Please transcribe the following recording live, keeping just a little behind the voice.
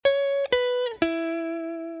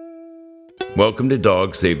Welcome to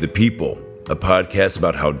Dogs Save the People, a podcast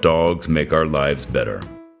about how dogs make our lives better.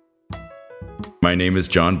 My name is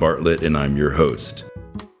John Bartlett, and I'm your host.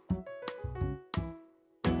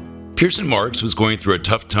 Pearson Marx was going through a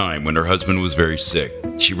tough time when her husband was very sick.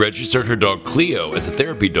 She registered her dog Cleo as a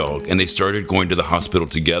therapy dog, and they started going to the hospital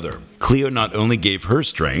together. Cleo not only gave her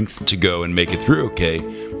strength to go and make it through okay,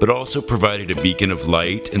 but also provided a beacon of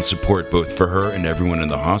light and support both for her and everyone in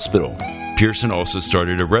the hospital. Pearson also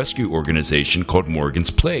started a rescue organization called Morgan's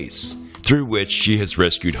Place, through which she has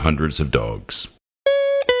rescued hundreds of dogs.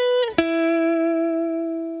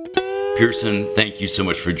 Pearson, thank you so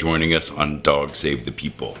much for joining us on Dogs Save the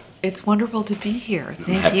People. It's wonderful to be here. Thank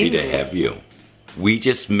you. I'm happy to have you. We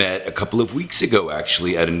just met a couple of weeks ago,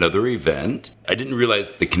 actually, at another event. I didn't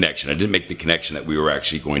realize the connection. I didn't make the connection that we were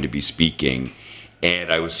actually going to be speaking.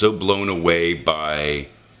 And I was so blown away by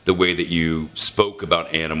the way that you spoke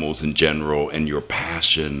about animals in general and your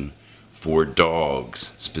passion for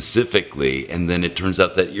dogs specifically. And then it turns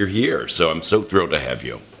out that you're here. So I'm so thrilled to have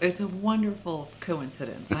you. It's a wonderful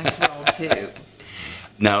coincidence. I'm thrilled too.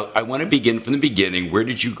 Now, I want to begin from the beginning. Where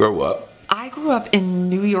did you grow up? I grew up in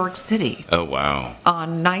New York City. Oh, wow.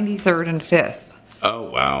 On 93rd and 5th. Oh,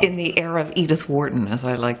 wow. In the era of Edith Wharton, as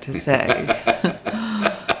I like to say.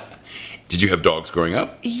 Did you have dogs growing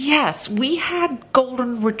up? Yes, we had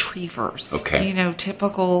golden retrievers. Okay. You know,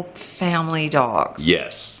 typical family dogs.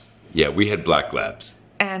 Yes. Yeah, we had black labs.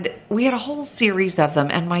 And we had a whole series of them.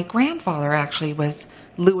 And my grandfather actually was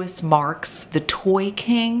Louis Marx, the toy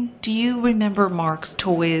king. Do you remember Marx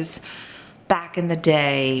toys back in the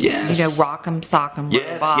day? Yes. You know, Rock'em Sock'em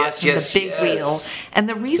robots and the big wheel. And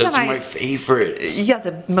the reason those are my favorites. Yeah,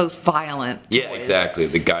 the most violent toys. Yeah, exactly.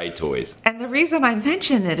 The guy toys. And the reason I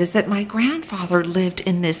mention it is that my grandfather lived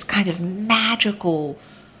in this kind of magical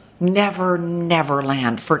never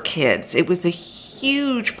land for kids. It was a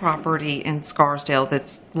huge property in Scarsdale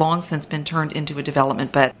that's long since been turned into a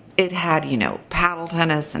development, but it had, you know, paddle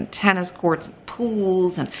tennis and tennis courts and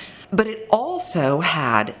pools, but it also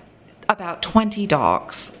had about 20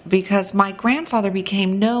 dogs because my grandfather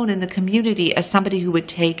became known in the community as somebody who would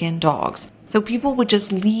take in dogs. So people would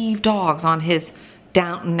just leave dogs on his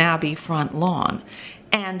Downton Abbey front lawn,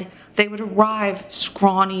 and they would arrive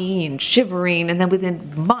scrawny and shivering, and then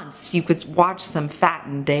within months you could watch them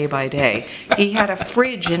fatten day by day. He had a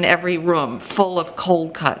fridge in every room full of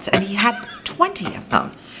cold cuts, and he had 20 of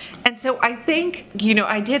them. And so I think, you know,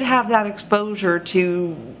 I did have that exposure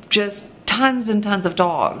to just tons and tons of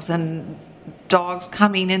dogs, and dogs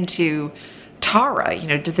coming into Tara, you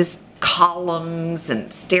know, to this columns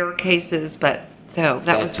and staircases, but so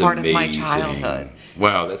that was part of my childhood.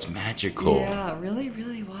 Wow, that's magical. Yeah, it really,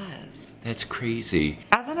 really was. That's crazy.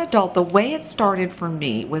 As an adult, the way it started for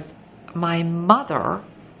me was my mother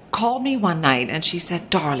called me one night and she said,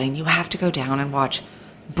 "Darling, you have to go down and watch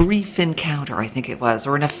Brief Encounter," I think it was,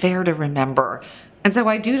 or An Affair to Remember. And so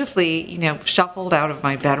I dutifully, you know, shuffled out of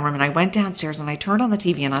my bedroom and I went downstairs and I turned on the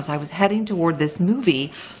TV, and as I was heading toward this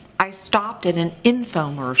movie, I stopped at an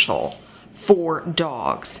infomercial for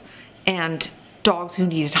dogs and dogs who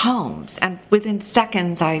needed homes. And within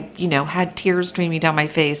seconds, I, you know, had tears streaming down my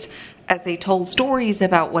face as they told stories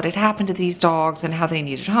about what had happened to these dogs and how they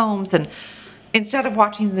needed homes. And instead of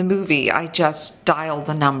watching the movie, I just dialed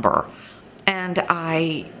the number. And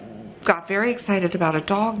I got very excited about a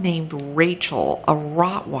dog named Rachel, a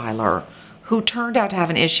Rottweiler, who turned out to have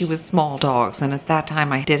an issue with small dogs. And at that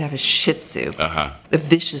time, I did have a Shih Tzu, a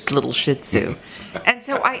vicious little Shih Tzu. And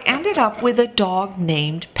so I ended up with a dog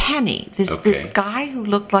named Penny. This guy who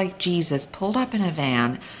looked like Jesus pulled up in a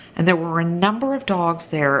van, and there were a number of dogs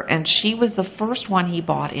there, and she was the first one he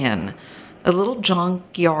bought in, a little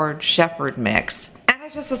junkyard shepherd mix. And I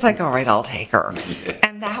just was like, all right, I'll take her.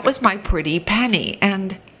 And that was my pretty Penny.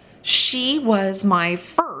 And she was my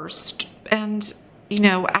first, and you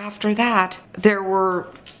know, after that, there were,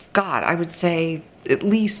 I would say at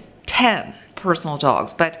least 10 personal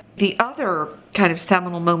dogs. But the other kind of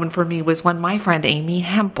seminal moment for me was when my friend Amy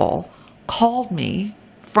Hempel called me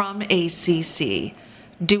from ACC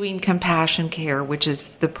doing Compassion Care, which is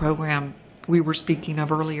the program we were speaking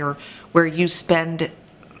of earlier, where you spend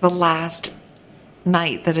the last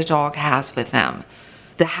night that a dog has with them.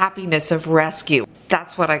 The happiness of rescue.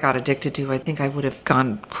 That's what I got addicted to. I think I would have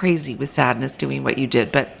gone crazy with sadness doing what you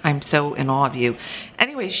did, but I'm so in awe of you.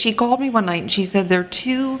 Anyway, she called me one night and she said, there are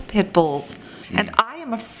 2 pit bulls. And I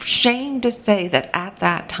am ashamed to say that at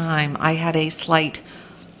that time I had a slight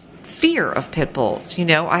fear of pit bulls. You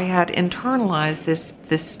know, I had internalized this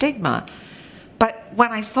stigma. But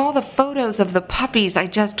when I saw the photos of the puppies, I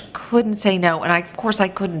just couldn't say no. And of course I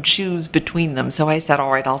couldn't choose between them. So I said,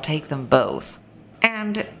 all right, I'll take them both.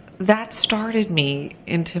 And that started me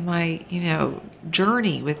into my,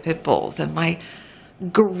 journey with pit bulls and my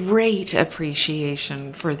great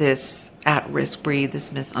appreciation for this at-risk breed,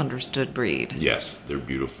 this misunderstood breed. Yes, they're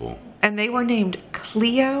beautiful. And they were named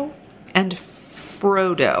Cleo and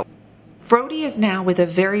Frodo. Frody is now with a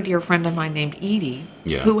very dear friend of mine named Edie,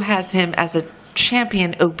 who has him as a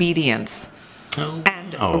champion obedience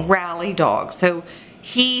and rally dog. So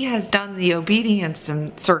he has done the obedience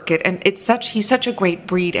circuit, and he's such a great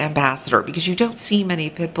breed ambassador because you don't see many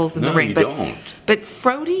pit bulls in the ring. No, you don't. But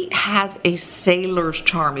Frody has a sailor's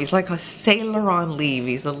charm. He's like a sailor on leave.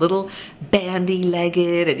 He's a little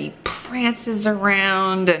bandy-legged, and he prances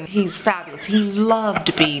around, and he's fabulous. He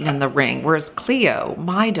loved being in the ring, whereas Cleo,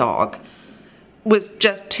 my dog, was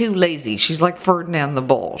just too lazy. She's like Ferdinand the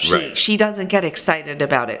Bull. She doesn't get excited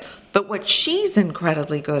about it. But what she's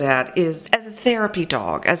incredibly good at is as a therapy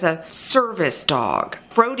dog, as a service dog.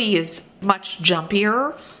 Frody is much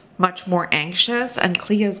jumpier, much more anxious, and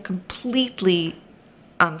Cleo's completely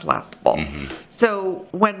unflappable. Mm-hmm. So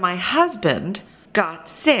when my husband got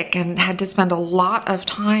sick and had to spend a lot of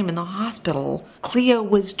time in the hospital, Cleo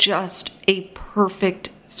was just a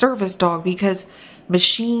perfect service dog because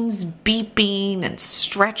machines beeping and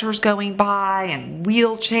stretchers going by and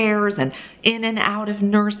wheelchairs and in and out of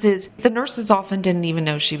nurses. The nurses often didn't even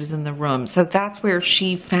know she was in the room. So that's where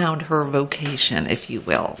she found her vocation, if you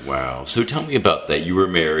will. Wow. So tell me about that. You were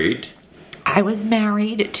married. I was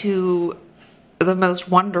married to the most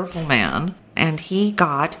wonderful man, and he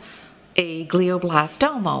got a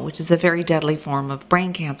glioblastoma, which is a very deadly form of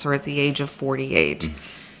brain cancer at the age of 48.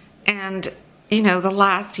 And the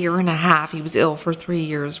last year and a half, he was ill for 3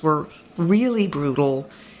 years, were really brutal.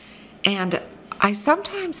 And I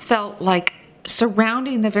sometimes felt like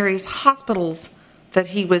surrounding the various hospitals that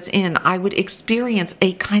he was in, I would experience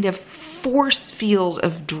a kind of force field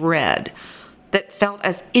of dread that felt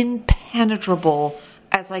as impenetrable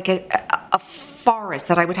as like a forest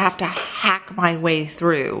that I would have to hack my way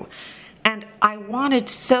through. And I wanted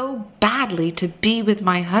so badly to be with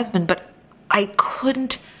my husband, but I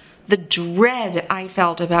couldn't. The dread I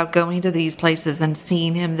felt about going to these places and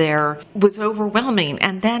seeing him there was overwhelming.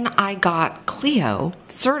 And then I got Cleo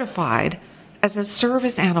certified as a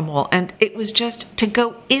service animal. And it was just to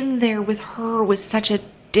go in there with her was such a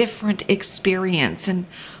different experience. And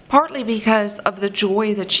partly because of the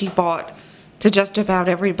joy that she brought to just about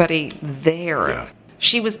everybody there. Yeah.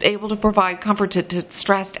 She was able to provide comfort to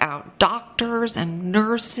stressed out doctors and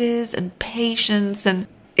nurses and patients. And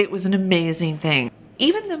it was an amazing thing.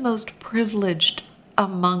 Even the most privileged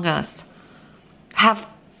among us have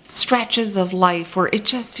stretches of life where it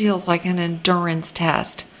just feels like an endurance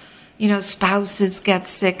test. Spouses get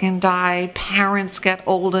sick and die, parents get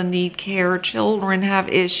old and need care, children have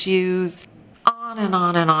issues, on and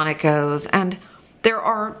on and on it goes. And there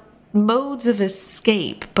are modes of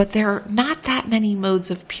escape, but there are not that many modes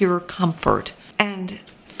of pure comfort. And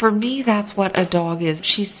for me, that's what a dog is.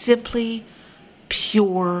 She's simply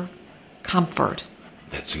pure comfort.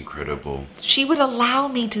 That's incredible. She would allow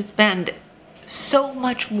me to spend so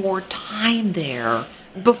much more time there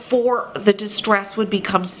before the distress would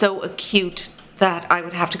become so acute that I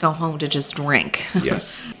would have to go home to just drink.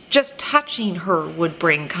 Yes. Just touching her would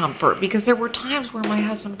bring comfort because there were times where my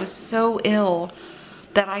husband was so ill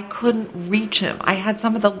that I couldn't reach him. I had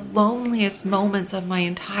some of the loneliest moments of my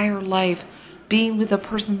entire life being with the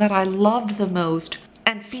person that I loved the most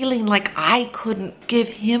and feeling like I couldn't give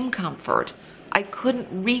him comfort. I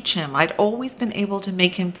couldn't reach him. I'd always been able to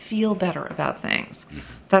make him feel better about things. Mm-hmm.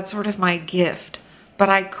 That's sort of my gift. But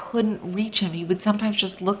I couldn't reach him. He would sometimes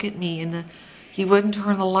just look at me and he wouldn't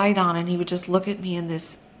turn the light on and he would just look at me in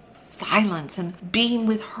this silence. And being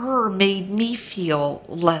with her made me feel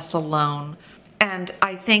less alone. And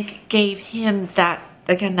I think gave him that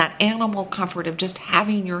animal comfort of just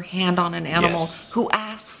having your hand on an animal who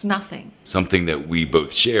asks nothing. Something that we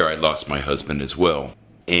both share. I lost my husband as well.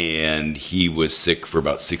 And he was sick for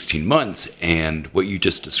about 16 months. And what you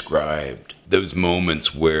just described, those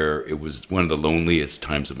moments where it was one of the loneliest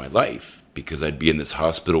times of my life, because I'd be in this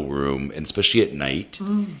hospital room, and especially at night,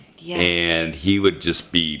 and he would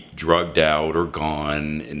just be drugged out or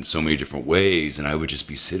gone in so many different ways. And I would just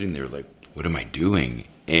be sitting there like, what am I doing?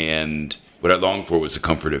 And what I longed for was the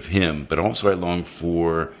comfort of him, but also I longed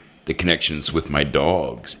for the connections with my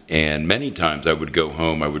dogs. And many times I would go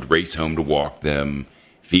home, I would race home to walk them,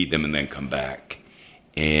 feed them, and then come back.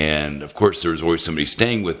 And of course, there was always somebody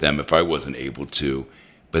staying with them if I wasn't able to.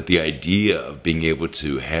 But the idea of being able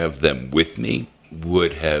to have them with me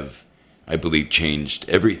would have, I believe, changed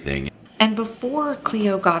everything. And before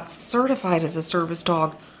Cleo got certified as a service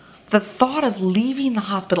dog, the thought of leaving the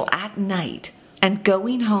hospital at night And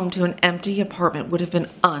going home to an empty apartment would have been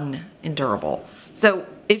unendurable. So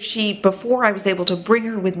before I was able to bring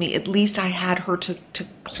her with me, at least I had her to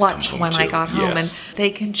clutch when I got home. Yes. And they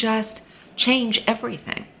can just change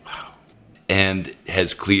everything. And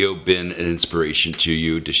has Cleo been an inspiration to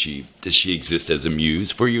you? Does she exist as a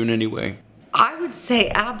muse for you in any way? I would say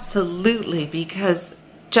absolutely, because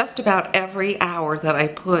just about every hour that I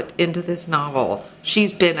put into this novel,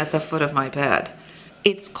 she's been at the foot of my bed.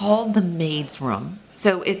 It's called The Maid's Room.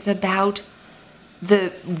 So it's about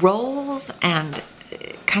the roles and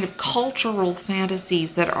kind of cultural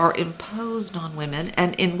fantasies that are imposed on women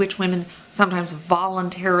and in which women sometimes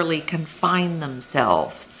voluntarily confine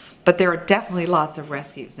themselves. But there are definitely lots of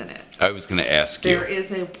rescues in it. I was going to ask you. There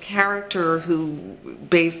is a character who,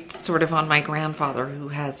 based sort of on my grandfather, who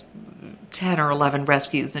has 10 or 11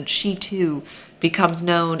 rescues, and she too becomes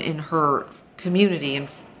known in her community, in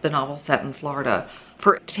the novel set in Florida,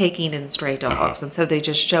 for taking in stray dogs. And so they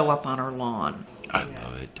just show up on her lawn. I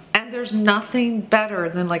love it. And there's nothing better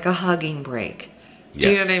than like a hugging break. Do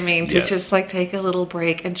you know what I mean? To just like take a little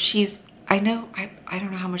break. And I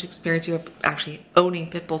don't know how much experience you have actually owning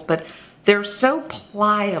pit bulls, but they're so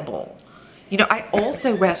pliable. You know, I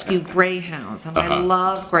also rescue greyhounds, and I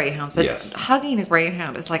love greyhounds, but hugging a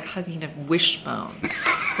greyhound is like hugging a wishbone.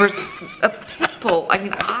 Whereas a pit bull, I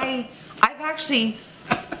mean, I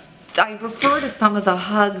refer to some of the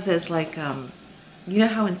hugs as like, you know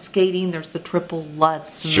how in skating there's the triple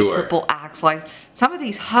Lutz and the triple axel. Some of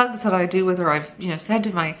these hugs that I do with her, I've said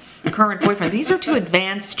to my current boyfriend, these are too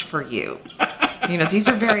advanced for you. These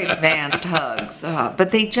are very advanced hugs.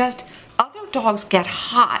 But other dogs get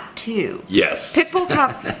hot too. Yes. Pit bulls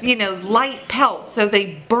have, light pelts, so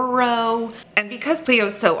they burrow. And because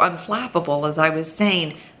Cleo's so unflappable, as I was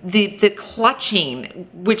saying, the clutching,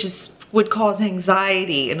 which would cause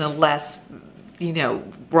anxiety in a less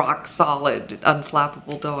rock solid,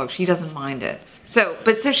 unflappable dog. She doesn't mind it. So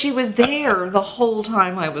she was there the whole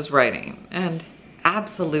time I was writing. And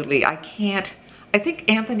absolutely, I think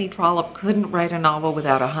Anthony Trollope couldn't write a novel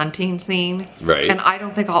without a hunting scene. Right. And I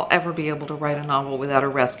don't think I'll ever be able to write a novel without a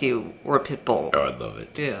rescue or a pit bull. Oh, I love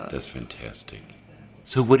it. Yeah. That's fantastic.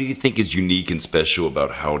 So what do you think is unique and special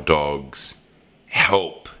about how dogs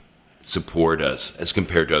help support us as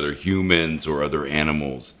compared to other humans or other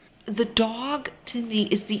animals? The dog, to me,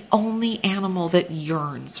 is the only animal that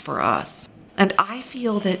yearns for us. And I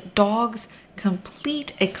feel that dogs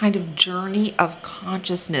complete a kind of journey of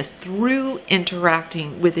consciousness through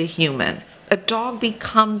interacting with a human. A dog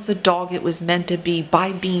becomes the dog it was meant to be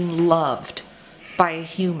by being loved by a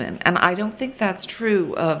human. And I don't think that's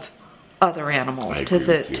true of other animals to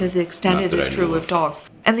the extent it is true of dogs.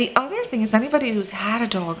 And the other thing is, anybody who's had a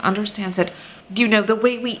dog understands that, the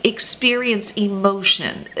way we experience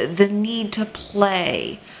emotion, the need to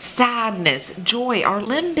play, sadness, joy, our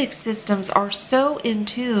limbic systems are so in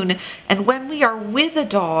tune. And when we are with a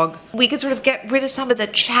dog, we can sort of get rid of some of the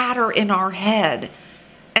chatter in our head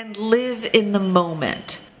and live in the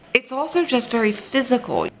moment. It's also just very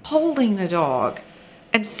physical. Holding a dog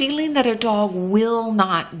and feeling that a dog will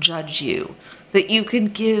not judge you, that you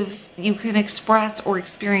can express or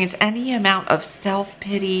experience any amount of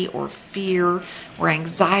self-pity or fear or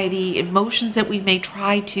anxiety, emotions that we may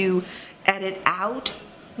try to edit out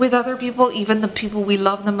with other people, even the people we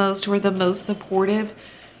love the most who are the most supportive.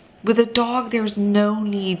 With a dog, there's no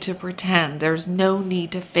need to pretend. There's no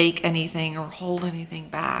need to fake anything or hold anything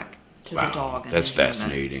back to the dog. That's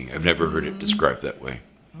fascinating. I've never heard it described that way.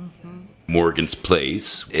 Morgan's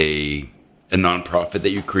Place, a nonprofit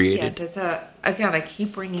that you created. Yes, again, I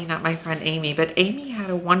keep bringing up my friend Amy, but Amy had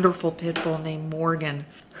a wonderful pit bull named Morgan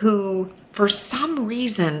who, for some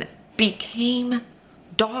reason, became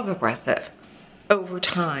dog aggressive over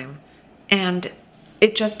time. And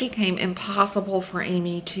it just became impossible for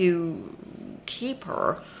Amy to keep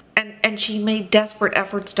her. And she made desperate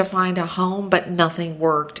efforts to find a home, but nothing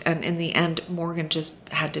worked. And in the end, Morgan just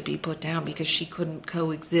had to be put down because she couldn't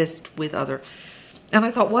coexist with other. And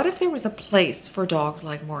I thought, what if there was a place for dogs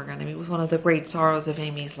like Morgan? I mean, it was one of the great sorrows of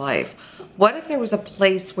Amy's life. What if there was a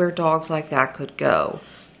place where dogs like that could go?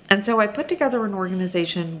 And so I put together an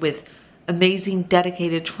organization with amazing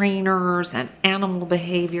dedicated trainers and animal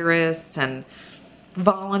behaviorists and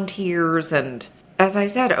volunteers. And as I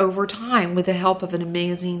said, over time, with the help of an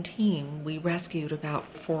amazing team, we rescued about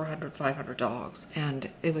 400, 500 dogs. And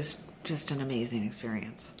it was just an amazing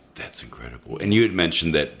experience. That's incredible. And you had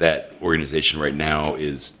mentioned that organization right now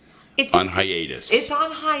is on hiatus. It's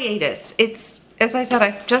on hiatus. It's, as I said,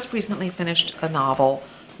 I've just recently finished a novel,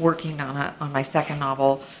 working on my second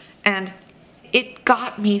novel, and it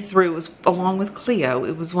got me through, along with Cleo,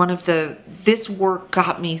 it was this work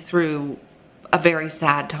got me through a very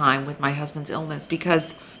sad time with my husband's illness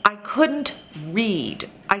because I couldn't read,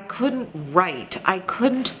 I couldn't write, I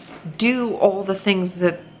couldn't do all the things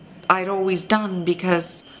that I'd always done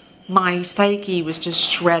because my psyche was just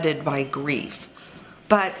shredded by grief.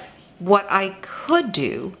 But what I could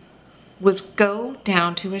do was go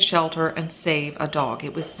down to a shelter and save a dog.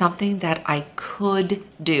 It was something that I could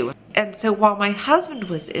do. And so while my husband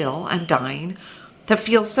was ill and dying, to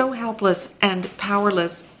feel so helpless and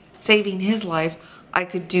powerless saving his life, I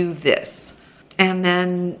could do this. And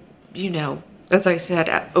then, as I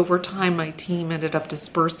said, over time my team ended up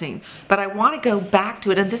dispersing. But I want to go back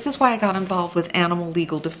to it, and this is why I got involved with Animal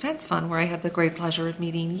Legal Defense Fund, where I have the great pleasure of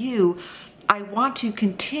meeting you. I want to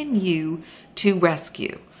continue to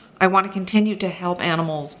rescue. I want to continue to help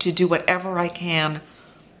animals to do whatever I can.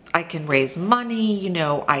 I can raise money,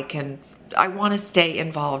 I want to stay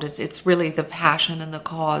involved. It's really the passion and the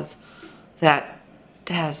cause that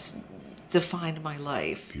has defined my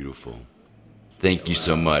life. Beautiful. Thank you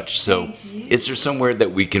so much. So, is there somewhere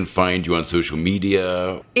that we can find you on social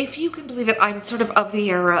media? If you can believe it, I'm sort of the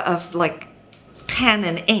era of like pen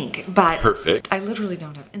and ink, but perfect. I literally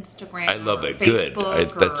don't have Instagram. I love it. Facebook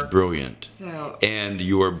Good. That's brilliant. So. And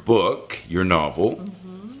your book, your novel,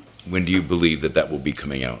 when do you believe that will be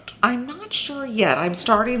coming out? I'm not sure yet. I'm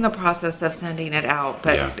starting the process of sending it out,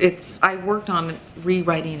 but I worked on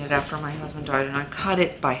rewriting it after my husband died, and I cut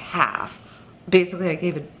it by half. Basically, I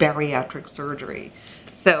gave it bariatric surgery.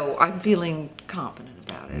 So I'm feeling confident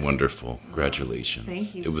about it. Wonderful. Congratulations.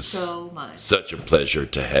 Thank you it was so much. Such a pleasure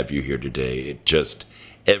to have you here today.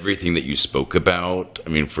 Everything that you spoke about,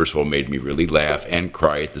 first of all, made me really laugh and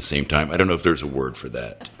cry at the same time. I don't know if there's a word for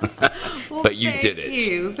that. Well, but you did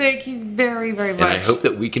it. Thank you very, very much. And I hope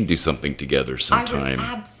that we can do something together sometime.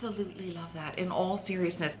 I would absolutely love that, in all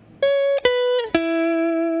seriousness.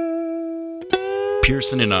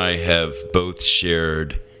 Pearson and I have both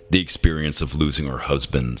shared the experience of losing our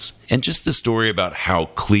husbands, and just the story about how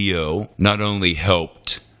Cleo not only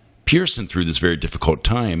helped Pearson through this very difficult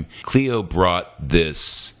time, Cleo brought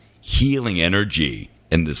this healing energy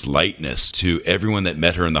and this lightness to everyone that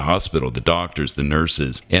met her in the hospital, the doctors, the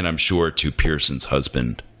nurses, and I'm sure to Pearson's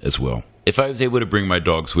husband as well. If I was able to bring my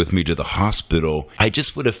dogs with me to the hospital, I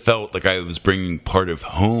just would have felt like I was bringing part of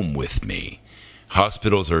home with me.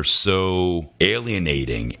 Hospitals are so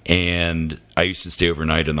alienating, and I used to stay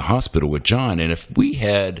overnight in the hospital with John, and if we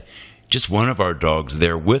had just one of our dogs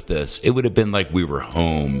there with us, it would have been like we were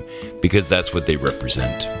home, because that's what they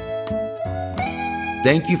represent.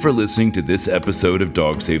 Thank you for listening to this episode of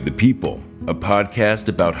Dogs Save the People, a podcast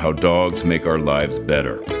about how dogs make our lives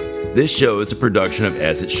better. This show is a production of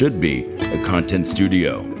As It Should Be, a content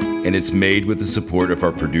studio, and it's made with the support of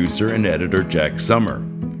our producer and editor, Jack Summer.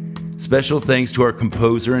 Special thanks to our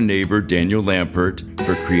composer and neighbor, Daniel Lampert,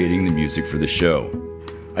 for creating the music for the show.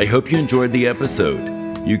 I hope you enjoyed the episode.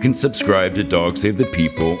 You can subscribe to Dog Save the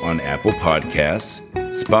People on Apple Podcasts,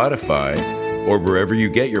 Spotify, or wherever you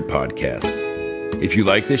get your podcasts. If you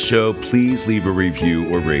like this show, please leave a review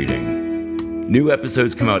or rating. New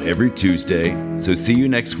episodes come out every Tuesday, so see you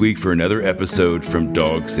next week for another episode from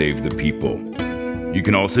Dog Save the People. You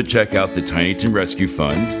can also check out the Tinyton Rescue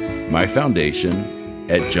Fund, my foundation,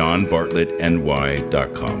 at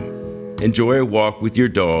johnbartlettny.com. Enjoy a walk with your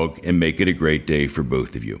dog and make it a great day for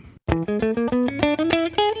both of you.